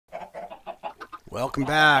Welcome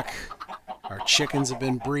back. Our chickens have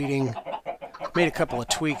been breeding. Made a couple of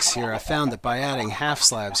tweaks here. I found that by adding half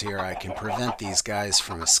slabs here, I can prevent these guys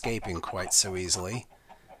from escaping quite so easily.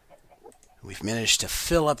 We've managed to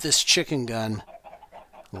fill up this chicken gun.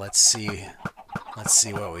 Let's see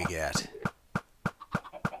what we get.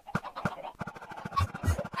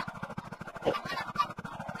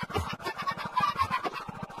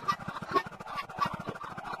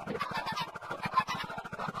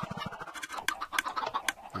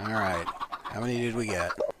 Alright, how many did we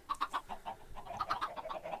get?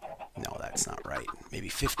 No, that's not right. Maybe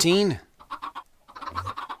 15?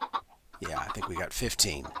 Yeah, I think we got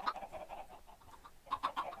 15.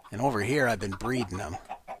 And over here I've been breeding them.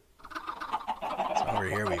 So over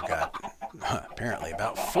here we've got apparently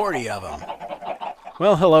about 40 of them.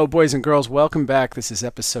 Well, hello boys and girls, welcome back. This is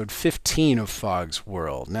episode 15 of Fog's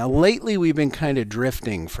World. Now lately we've been kind of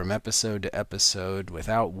drifting from episode to episode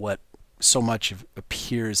without what so much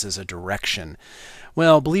appears as a direction.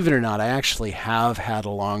 Well, believe it or not, I actually have had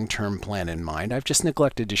a long-term plan in mind. I've just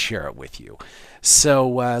neglected to share it with you. So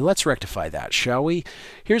let's rectify that, shall we?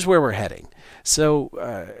 Here's where we're heading. So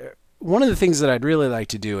one of the things that I'd really like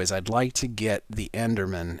to do is I'd like to get the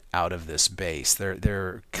Endermen out of this base.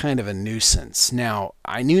 They're kind of a nuisance. Now,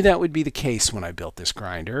 I knew that would be the case when I built this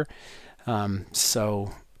grinder,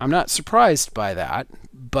 so I'm not surprised by that,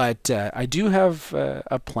 but I do have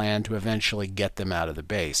a plan to eventually get them out of the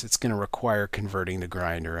base. It's going to require converting the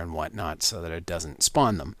grinder and whatnot so that it doesn't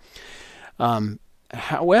spawn them.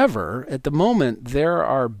 However, at the moment, they're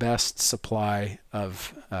our best supply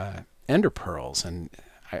of ender pearls, and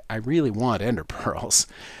I really want ender pearls.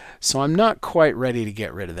 So I'm not quite ready to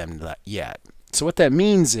get rid of them yet. So what that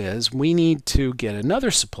means is we need to get another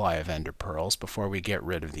supply of ender pearls before we get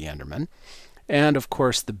rid of the Endermen. And of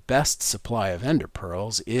course, the best supply of ender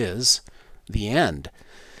pearls is the end.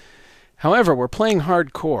 However, we're playing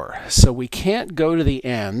hardcore, so we can't go to the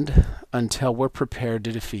end until we're prepared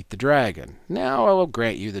to defeat the dragon. Now, I will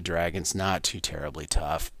grant you the dragon's not too terribly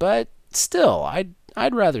tough, but still,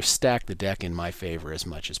 I'd rather stack the deck in my favor as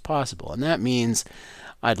much as possible. And that means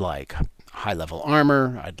I'd like high-level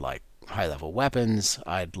armor, I'd like high-level weapons,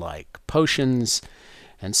 I'd like potions,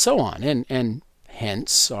 and so on. And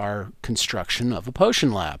hence our construction of a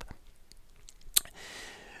potion lab.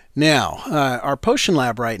 Now, our potion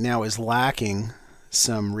lab right now is lacking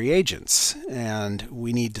some reagents, and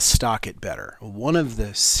we need to stock it better. One of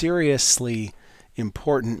the seriously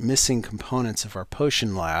important missing components of our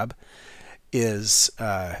potion lab is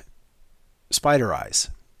spider eyes,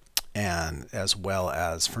 and as well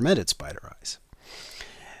as fermented spider eyes.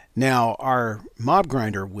 Now, our mob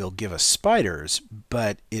grinder will give us spiders,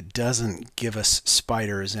 but it doesn't give us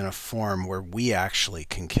spiders in a form where we actually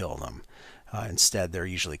can kill them. Instead, they're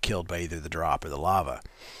usually killed by either the drop or the lava.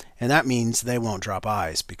 And that means they won't drop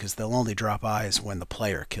eyes, because they'll only drop eyes when the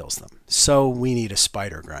player kills them. So we need a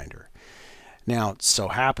spider grinder. Now, it so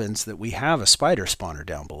happens that we have a spider spawner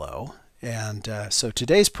down below, and so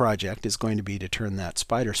today's project is going to be to turn that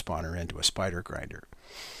spider spawner into a spider grinder.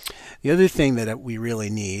 The other thing that we really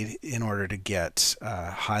need in order to get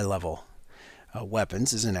high-level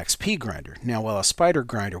weapons is an XP grinder. Now, while a spider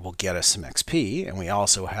grinder will get us some XP, and we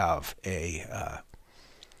also have a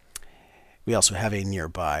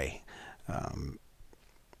nearby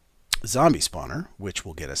zombie spawner, which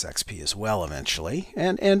will get us XP as well eventually,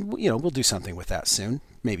 and you know, we'll do something with that soon,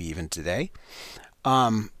 maybe even today.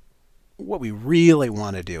 What we really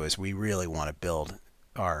want to do is we really want to build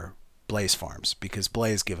our blaze farms, because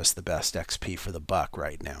blaze give us the best XP for the buck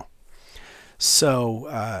right now.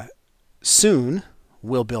 So soon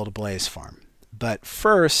we'll build a blaze farm, but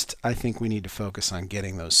first I think we need to focus on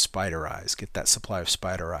getting those spider eyes, get that supply of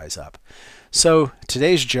spider eyes up. So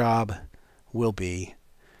today's job will be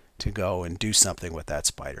to go and do something with that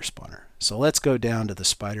spider spawner. So let's go down to the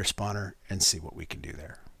spider spawner and see what we can do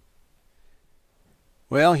there.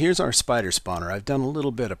 Well, here's our spider spawner. I've done a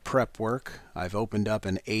little bit of prep work. I've opened up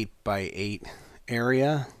an 8x8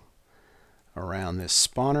 area around this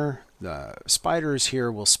spawner. The spiders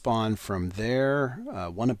here will spawn from there,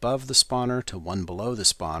 one above the spawner to one below the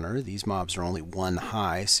spawner. These mobs are only one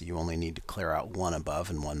high, so you only need to clear out one above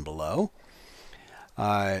and one below.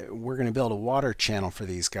 We're going to build a water channel for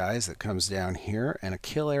these guys that comes down here, and a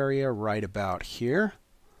kill area right about here.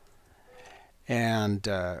 And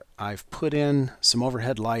I've put in some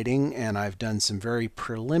overhead lighting, and I've done some very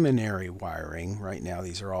preliminary wiring. Right now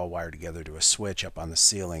these are all wired together to a switch up on the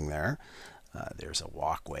ceiling there. There's a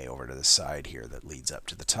walkway over to the side here that leads up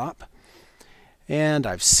to the top. And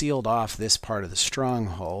I've sealed off this part of the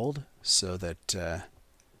stronghold so that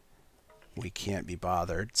we can't be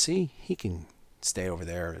bothered. See, he can stay over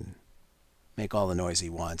there and make all the noise he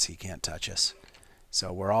wants. He can't touch us.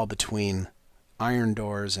 So we're all between iron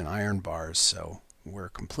doors and iron bars, so we're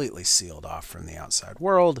completely sealed off from the outside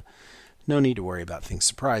world. No need to worry about things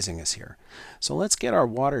surprising us here. So let's get our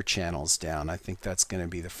water channels down. I think that's going to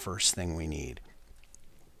be the first thing we need.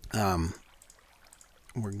 We're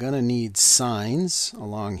going to need signs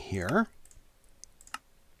along here.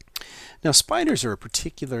 Now, spiders are a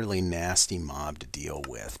particularly nasty mob to deal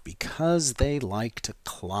with because they like to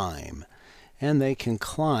climb. And they can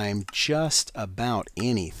climb just about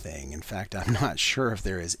anything. In fact, I'm not sure if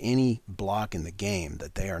there is any block in the game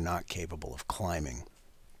that they are not capable of climbing.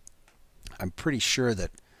 I'm pretty sure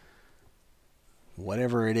that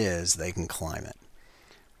whatever it is, they can climb it.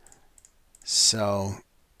 So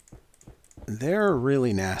they're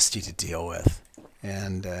really nasty to deal with.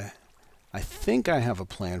 And I think I have a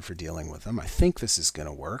plan for dealing with them. I think this is going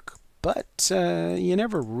to work. But you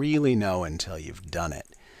never really know until you've done it.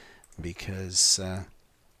 Because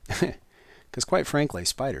quite frankly,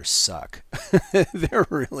 spiders suck. They're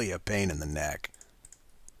really a pain in the neck.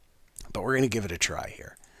 But we're going to give it a try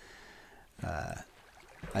here.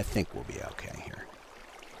 I think we'll be okay here.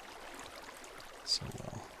 So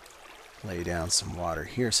we'll lay down some water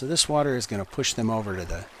here. So this water is going to push them over to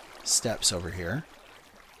the steps over here.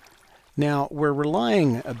 Now, we're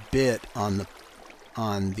relying a bit on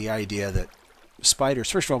the idea that spiders,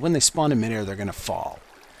 first of all, when they spawn in midair, they're going to fall.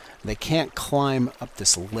 They can't climb up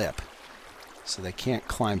this lip, so they can't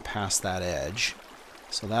climb past that edge.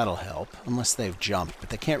 So that'll help, unless they've jumped.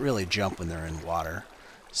 But they can't really jump when they're in water,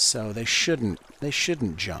 so they shouldn't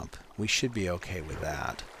jump. We should be okay with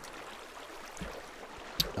that.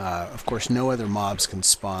 Of course, no mobs can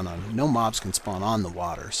spawn on the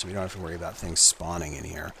water, so we don't have to worry about things spawning in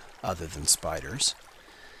here other than spiders.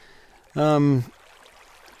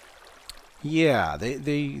 Yeah,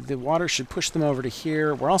 the water should push them over to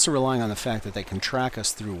here. We're also relying on the fact that they can track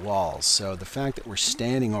us through walls. So the fact that we're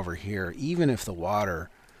standing over here, even if the water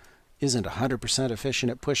isn't 100% efficient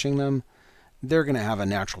at pushing them, they're going to have a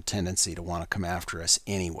natural tendency to want to come after us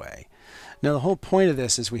anyway. Now, the whole point of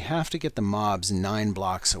this is we have to get the mobs 9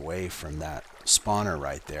 blocks away from that spawner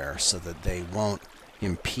right there so that they won't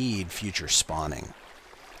impede future spawning.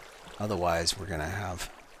 Otherwise, we're going to have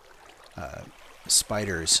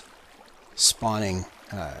spiders spawning.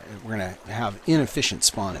 We're going to have inefficient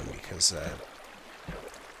spawning because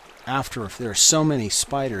if there are so many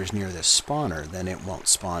spiders near this spawner, then it won't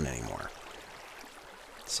spawn anymore.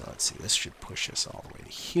 So let's see, this should push us all the way to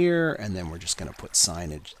here, and then we're just going to put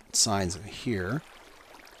signs of here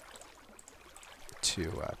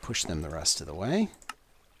to push them the rest of the way.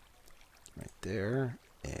 Right there,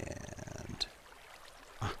 and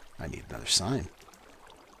I need another sign.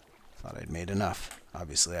 Thought I'd made enough.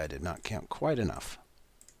 Obviously, I did not count quite enough.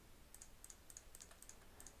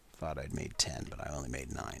 Thought I'd made 10, but I only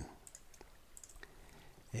made 9.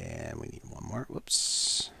 And we need one more.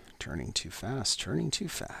 Whoops. Turning too fast. Turning too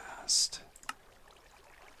fast.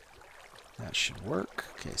 That should work.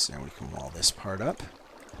 Okay, so now we can wall this part up.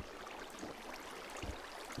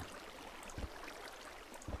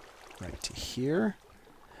 Right to here.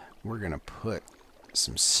 We're going to put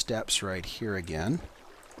some steps right here again.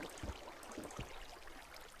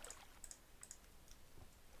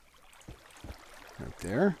 Right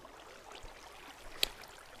there.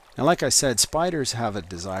 Now, like I said, spiders have a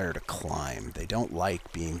desire to climb. They don't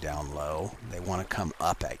like being down low. They want to come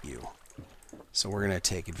up at you. So we're going to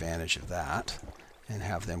take advantage of that and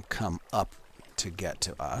have them come up to get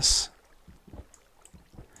to us.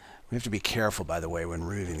 We have to be careful, by the way, when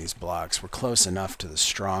removing these blocks. We're close enough to the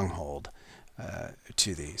stronghold,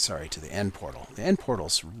 to the end portal. The end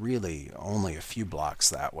portal's really only a few blocks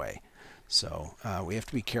that way. So we have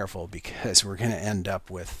to be careful because we're going to end up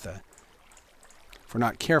with, if we're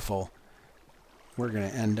not careful, we're going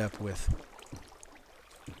to end up with,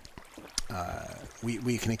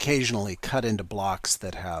 we can occasionally cut into blocks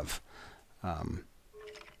that have,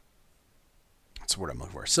 what's the word I'm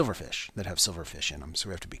looking for? Silverfish, that have silverfish in them. So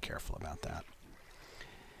we have to be careful about that.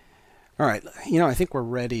 All right, I think we're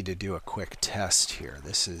ready to do a quick test here.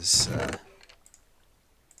 This is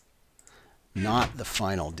not the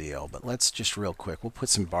final deal, but let's just real quick, we'll put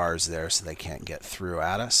some bars there so they can't get through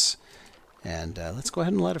at us. And let's go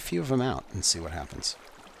ahead and let a few of them out and see what happens.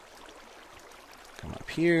 Come up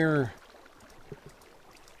here.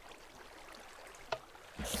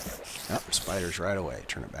 Oh, spiders right away.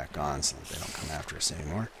 Turn it back on so that they don't come after us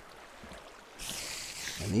anymore.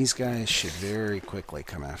 And these guys should very quickly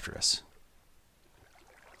come after us.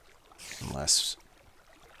 Unless...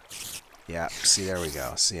 yeah, see, there we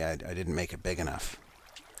go. See, I didn't make it big enough.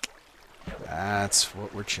 That's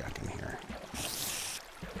what we're checking here.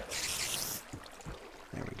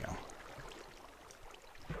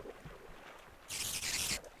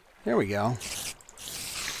 There we go.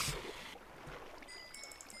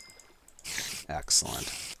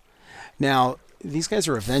 Excellent. Now, these guys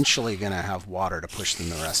are eventually going to have water to push them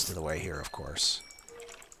the rest of the way here, of course.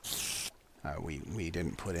 We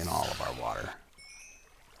didn't put in all of our water.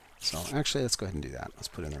 So actually, let's go ahead and do that. Let's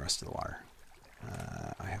put in the rest of the water.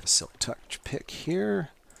 I have a silk touch pick here,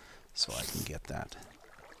 so I can get that.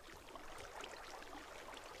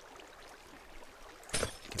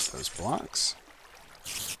 Get those blocks.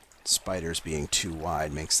 Spiders being too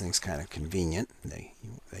wide makes things kind of convenient. They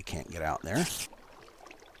can't get out there.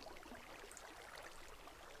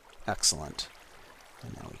 Excellent.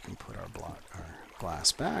 And now we can put our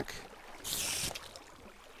glass back.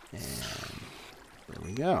 And there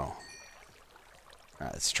we go. All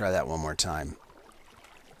right, let's try that one more time.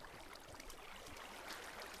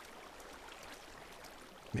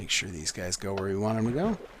 Make sure these guys go where we want them to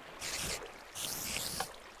go.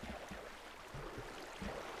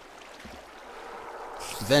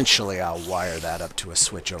 Eventually I'll wire that up to a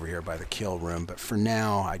switch over here by the kill room, but for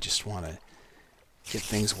now I just want to get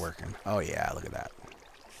things working. Oh yeah, look at that.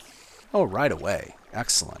 Oh, right away.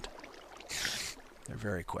 Excellent. They're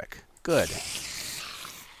very quick. Good.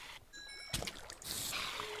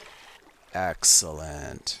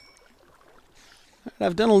 Excellent.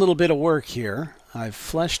 I've done a little bit of work here. I've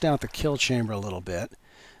fleshed out the kill chamber a little bit.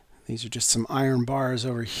 These are just some iron bars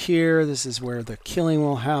over here. This is where the killing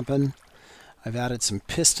will happen. I've added some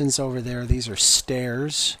pistons over there. These are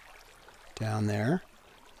stairs down there.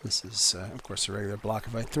 This is, of course, a regular block.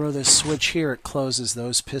 If I throw this switch here, it closes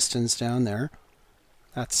those pistons down there.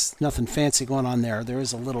 That's nothing fancy going on there. There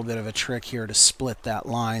is a little bit of a trick here to split that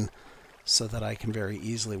line so that I can very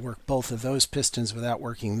easily work both of those pistons without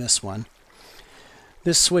working this one.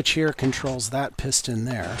 This switch here controls that piston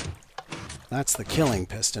there. That's the killing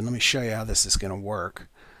piston. Let me show you how this is going to work.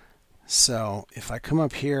 So if I come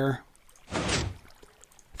up here,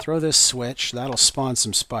 throw this switch, that'll spawn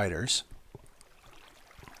some spiders.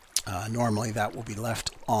 Normally that will be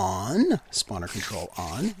left on. Spawner control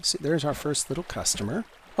on. See, there's our first little customer.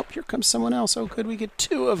 Oh, here comes someone else. Oh, good, we get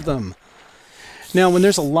two of them. Now, when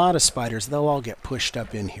there's a lot of spiders, they'll all get pushed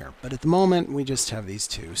up in here. But at the moment, we just have these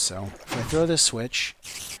two. So if I throw this switch,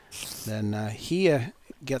 then he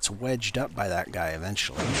gets wedged up by that guy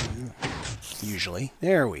eventually. Usually.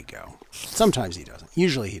 There we go. Sometimes he doesn't.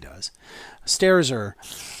 Usually he does. Stairs are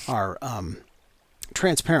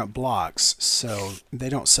transparent blocks, so they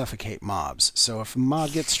don't suffocate mobs. So if a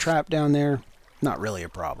mob gets trapped down there, not really a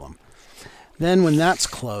problem. Then when that's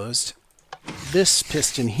closed, this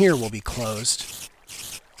piston here will be closed,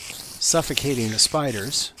 suffocating the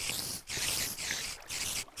spiders.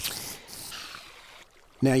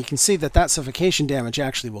 Now you can see that that suffocation damage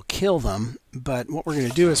actually will kill them, but what we're going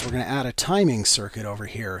to do is we're going to add a timing circuit over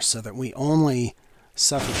here so that we only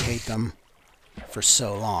suffocate them for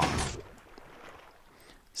so long.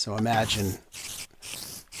 So imagine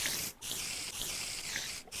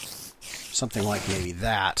something like maybe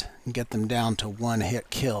that, and get them down to one-hit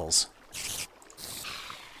kills.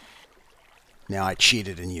 Now I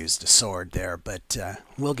cheated and used a sword there, but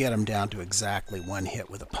we'll get them down to exactly one hit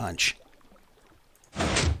with a punch.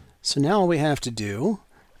 So now all we have to do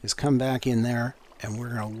is come back in there and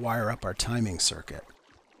we're going to wire up our timing circuit.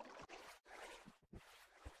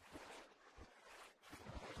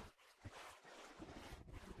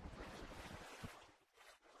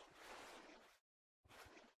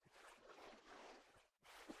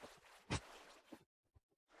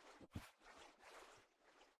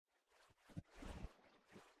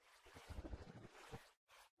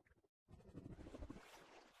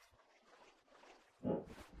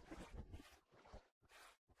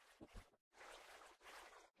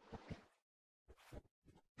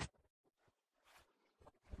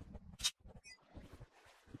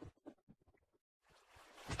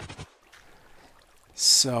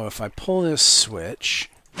 So if I pull this switch,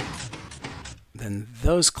 then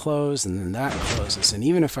those close and then that closes. And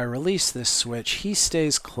even if I release this switch, he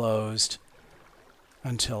stays closed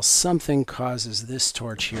until something causes this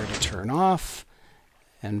torch here to turn off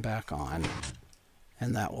and back on.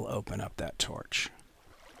 And that will open up that torch.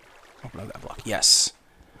 Open up that block. Yes.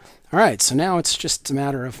 All right, so now it's just a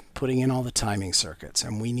matter of putting in all the timing circuits.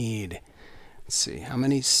 And we need, let's see, how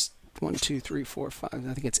many? 1, 2, 3, 4, 5.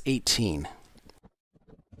 I think it's 18.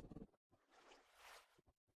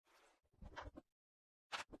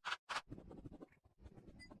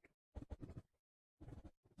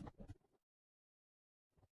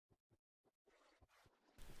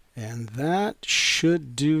 And that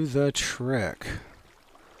should do the trick.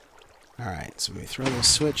 Alright, so we throw the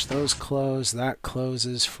switch, those close, that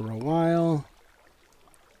closes for a while.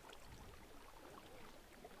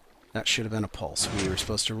 That should have been a pulse. We were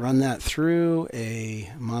supposed to run that through a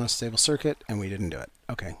monostable circuit, and we didn't do it.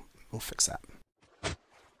 Okay, we'll fix that.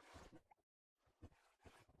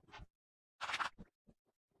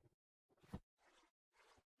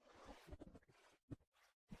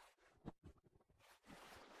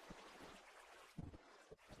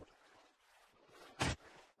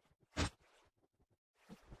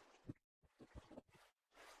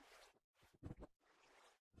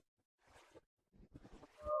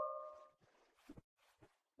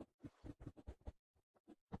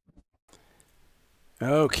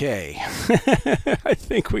 Okay, I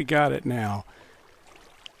think we got it now.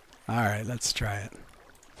 All right, let's try it.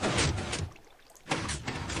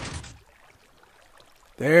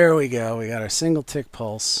 There we go. We got our single tick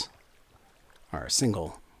pulse, or our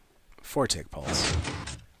single 4-tick pulse,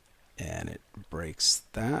 and it breaks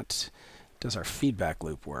that. Does our feedback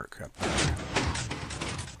loop work up there?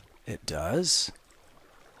 It does.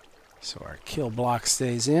 So our kill block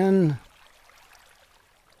stays in.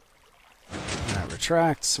 That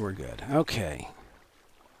retracts, so we're good. Okay.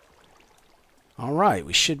 All right,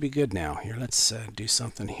 we should be good now. Here, let's do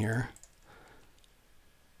something here.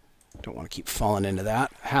 Don't want to keep falling into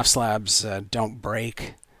that. Half slabs don't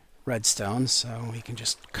break redstone, so we can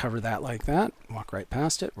just cover that like that. Walk right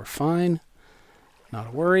past it. We're fine. Not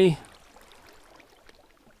a worry.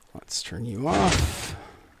 Let's turn you off.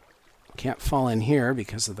 Can't fall in here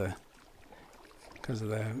because of the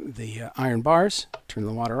iron bars. Turn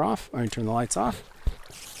the water off. Turn the lights off.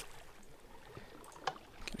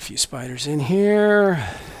 Get a few spiders in here.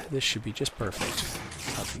 This should be just perfect.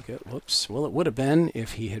 Whoops. Well, it would have been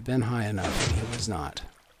if he had been high enough, and he was not.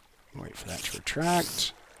 Wait for that to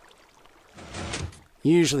retract.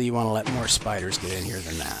 Usually you want to let more spiders get in here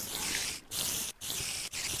than that.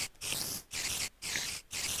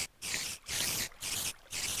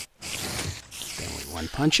 Then we one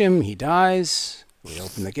punch him, he dies. We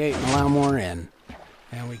open the gate and allow more in.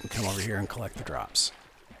 And we can come over here and collect the drops.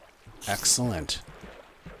 Excellent.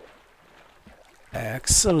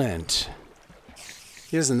 Excellent.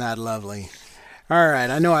 Isn't that lovely? Alright,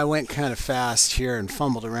 I know I went kind of fast here and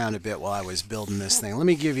fumbled around a bit while I was building this thing. Let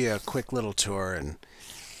me give you a quick little tour and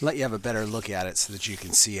let you have a better look at it so that you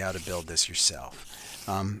can see how to build this yourself.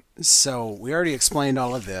 So we already explained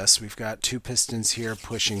all of this. We've got 2 pistons here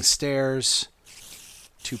pushing stairs,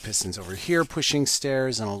 2 pistons over here pushing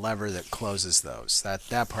stairs, and a lever that closes those.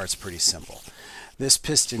 That part's pretty simple. This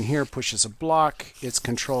piston here pushes a block. It's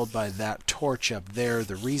controlled by that torch up there.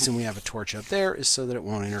 The reason we have a torch up there is so that it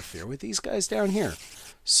won't interfere with these guys down here.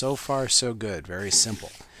 So far, so good. Very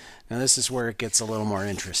simple. Now this is where it gets a little more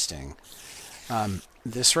interesting.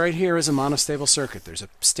 This right here is a monostable circuit. There's a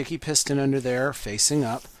sticky piston under there facing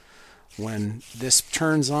up. When this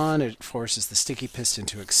turns on, it forces the sticky piston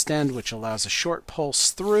to extend, which allows a short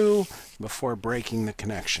pulse through before breaking the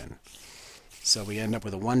connection. So we end up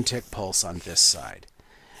with a 1-tick pulse on this side.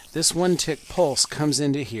 This 1-tick pulse comes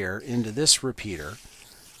into here, into this repeater,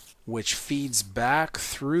 which feeds back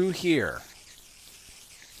through here.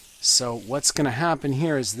 So what's going to happen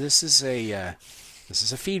here is this is a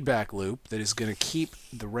feedback loop that is going to keep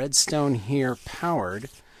the redstone here powered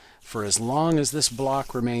for as long as this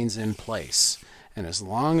block remains in place. And as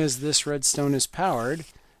long as this redstone is powered,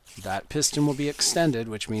 that piston will be extended,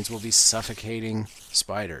 which means we'll be suffocating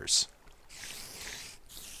spiders.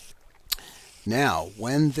 Now,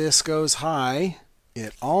 when this goes high,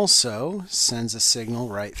 it also sends a signal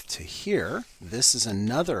right to here. This is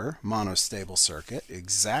another monostable circuit,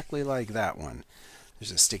 exactly like that one.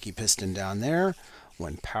 There's a sticky piston down there.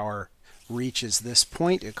 When power reaches this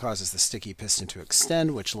point, it causes the sticky piston to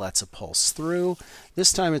extend, which lets a pulse through.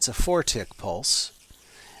 This time it's a 4-tick pulse,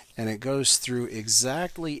 and it goes through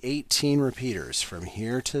exactly 18 repeaters from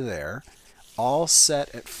here to there, all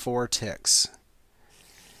set at 4 ticks.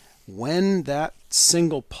 When that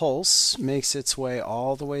single pulse makes its way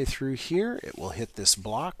all the way through here, it will hit this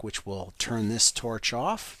block, which will turn this torch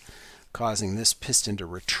off, causing this piston to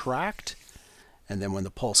retract. And then when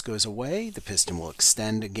the pulse goes away, the piston will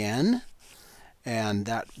extend again. And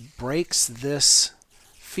that breaks this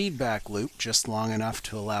feedback loop just long enough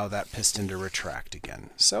to allow that piston to retract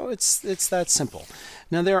again. So it's that simple.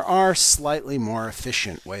 Now there are slightly more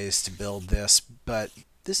efficient ways to build this, but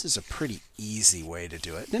this is a pretty easy way to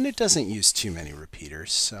do it, and it doesn't use too many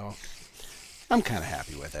repeaters, so I'm kind of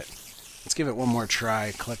happy with it. Let's give it one more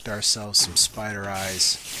try, collect ourselves some spider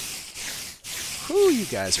eyes. Whew, you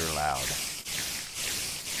guys are loud.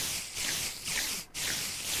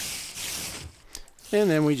 And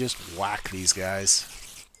then we just whack these guys.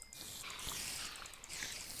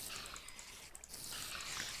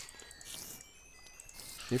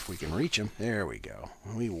 If we can reach them. There we go.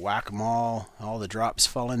 We whack them all. All the drops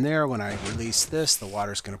fall in there. When I release this, the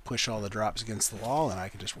water's going to push all the drops against the wall, and I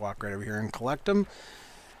can just walk right over here and collect them.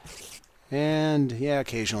 And yeah,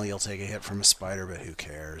 occasionally you'll take a hit from a spider, but who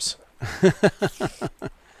cares?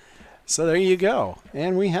 So there you go.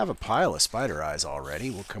 And we have a pile of spider eyes already.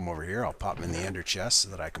 We'll come over here. I'll pop them in the ender chest so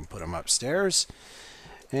that I can put them upstairs.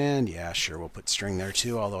 And yeah, sure, we'll put string there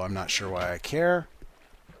too, although I'm not sure why I care.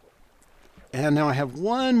 And now I have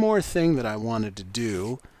one more thing that I wanted to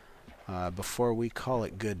do before we call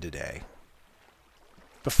it good today.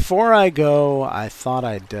 Before I go, I thought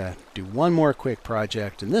I'd do one more quick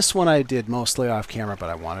project, and this one I did mostly off camera, but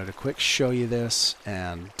I wanted to quick show you this.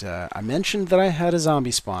 And I mentioned that I had a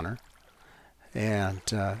zombie spawner, and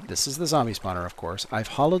this is the zombie spawner, of course. I've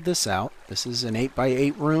hollowed this out. This is an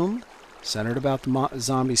 8x8 room centered about the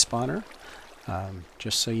zombie spawner.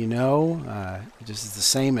 Just so you know, this is the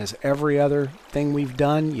same as every other thing we've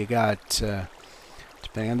done. You got,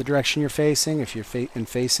 depending on the direction you're facing, if you're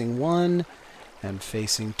facing 1 and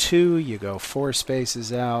facing 2, you go 4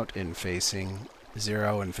 spaces out. In facing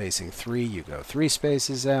 0 and facing 3, you go 3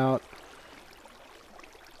 spaces out.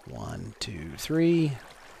 1, 2, 3.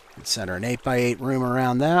 And center an 8x8 room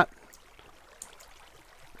around that.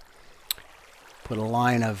 Put a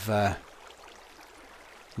line of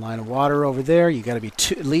water over there. You got to be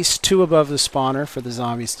at least 2 above the spawner for the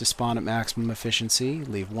zombies to spawn at maximum efficiency.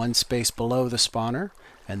 Leave 1 space below the spawner,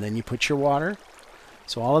 and then you put your water.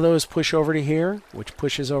 So all of those push over to here, which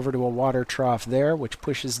pushes over to a water trough there, which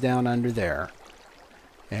pushes down under there.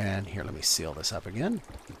 And here, let me seal this up again.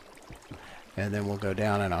 And then we'll go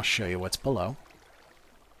down and I'll show you what's below.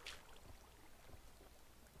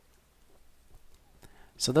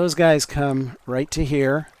 So those guys come right to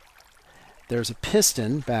here. There's a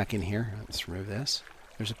piston back in here. Let's remove this.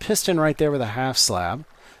 There's a piston right there with a half slab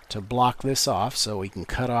to block this off so we can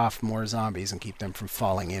cut off more zombies and keep them from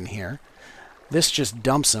falling in here. This just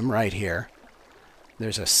dumps them right here.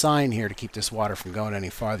 There's a sign here to keep this water from going any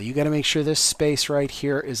farther. You got to make sure this space right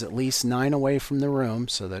here is at least 9 away from the room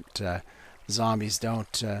so that zombies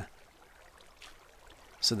don't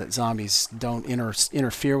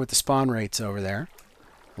interfere with the spawn rates over there.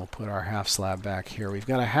 We'll put our half slab back here. We've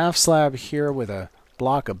got a half slab here with a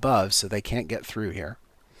block above so they can't get through here.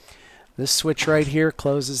 This switch right here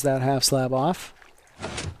closes that half slab off.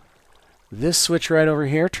 This switch right over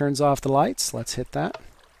here turns off the lights. Let's hit that.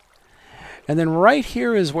 And then right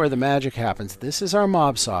here is where the magic happens. This is our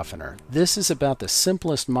mob softener. This is about the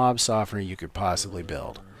simplest mob softener you could possibly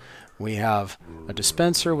build. We have a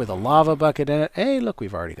dispenser with a lava bucket in it. Hey, look,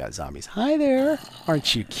 we've already got zombies. Hi there.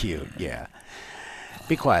 Aren't you cute? Yeah.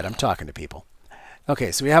 Be quiet, I'm talking to people.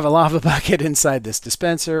 Okay, so we have a lava bucket inside this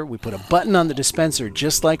dispenser. We put a button on the dispenser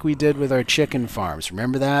just like we did with our chicken farms.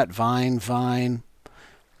 Remember that? Vine, vine.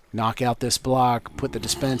 Knock out this block, put the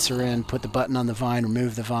dispenser in, put the button on the vine,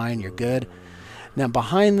 remove the vine, you're good. Now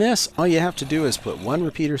behind this, all you have to do is put 1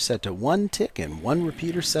 repeater set to 1 tick and 1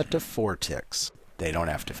 repeater set to 4 ticks. They don't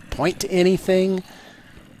have to point to anything.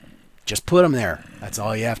 Just put them there. That's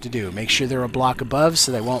all you have to do. Make sure they're a block above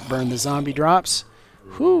so they won't burn the zombie drops.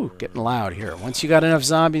 Whew, getting loud here. Once you got enough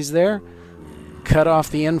zombies there, cut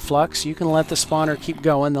off the influx. You can let the spawner keep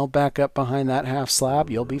going. They'll back up behind that half slab.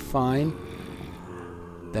 You'll be fine.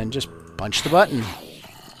 Then just punch the button.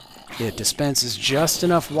 It dispenses just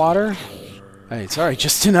enough water.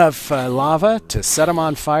 Just enough lava to set them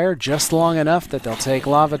on fire, just long enough that they'll take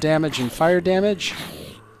lava damage and fire damage.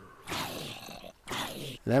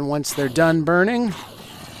 Then once they're done burning,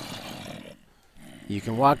 you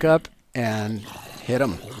can walk up and hit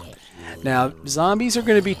them. Now, zombies are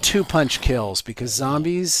going to be 2-punch kills because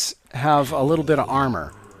zombies have a little bit of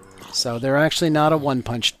armor. So they're actually not a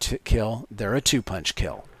 1-punch kill, they're a 2-punch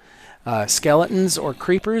kill. Skeletons or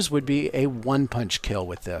creepers would be a 1-punch kill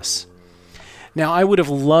with this. Now, I would have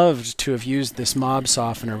loved to have used this mob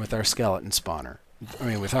softener with our skeleton spawner.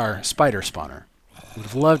 With our spider spawner. I would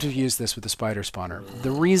have loved to have used this with the spider spawner.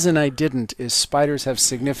 The reason I didn't is spiders have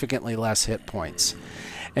significantly less hit points.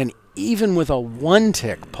 And even with a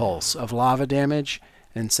 1-tick pulse of lava damage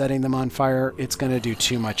and setting them on fire, it's going to do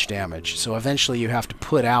too much damage. So eventually you have to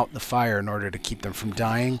put out the fire in order to keep them from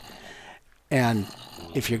dying. And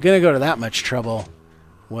if you're going to go to that much trouble,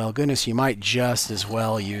 well, goodness, you might just as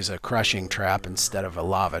well use a crushing trap instead of a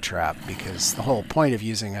lava trap, because the whole point of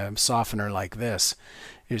using a softener like this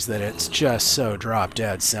is that it's just so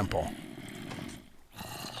drop-dead simple.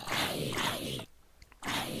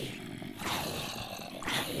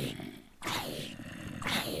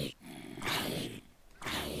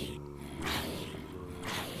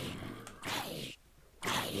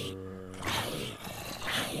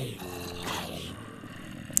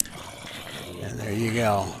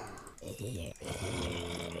 go.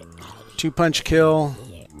 2-punch kill.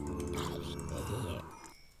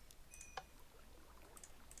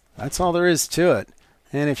 That's all there is to it.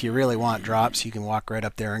 And if you really want drops, you can walk right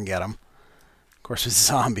up there and get them. Of course, with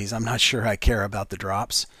zombies, I'm not sure I care about the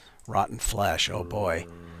drops. Rotten flesh, oh boy.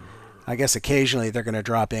 I guess occasionally they're going to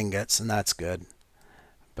drop ingots, and that's good.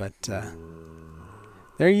 But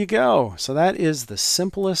there you go. So that is the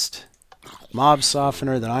simplest mob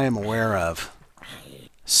softener that I am aware of.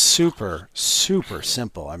 Super, super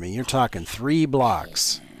simple. I mean, you're talking 3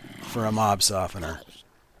 blocks for a mob softener.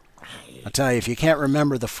 I'll tell you, if you can't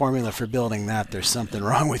remember the formula for building that, there's something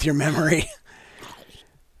wrong with your memory.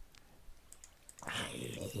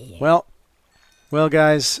 Well,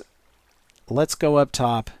 guys, let's go up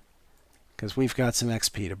top, because we've got some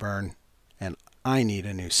XP to burn, and I need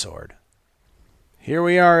a new sword. Here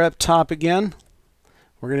we are up top again.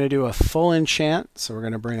 We're going to do a full enchant, so we're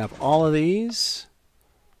going to bring up all of these,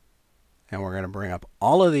 and we're going to bring up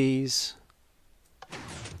all of these,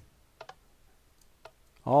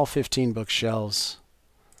 all 15 bookshelves,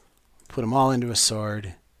 put them all into a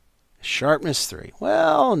sword. Sharpness 3.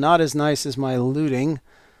 Well, not as nice as my looting,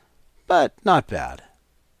 but not bad.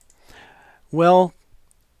 Well,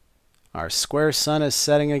 our square sun is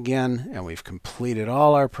setting again, and we've completed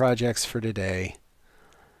all our projects for today.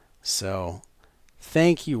 So,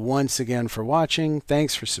 thank you once again for watching.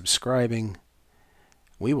 Thanks for subscribing.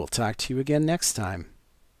 We will talk to you again next time.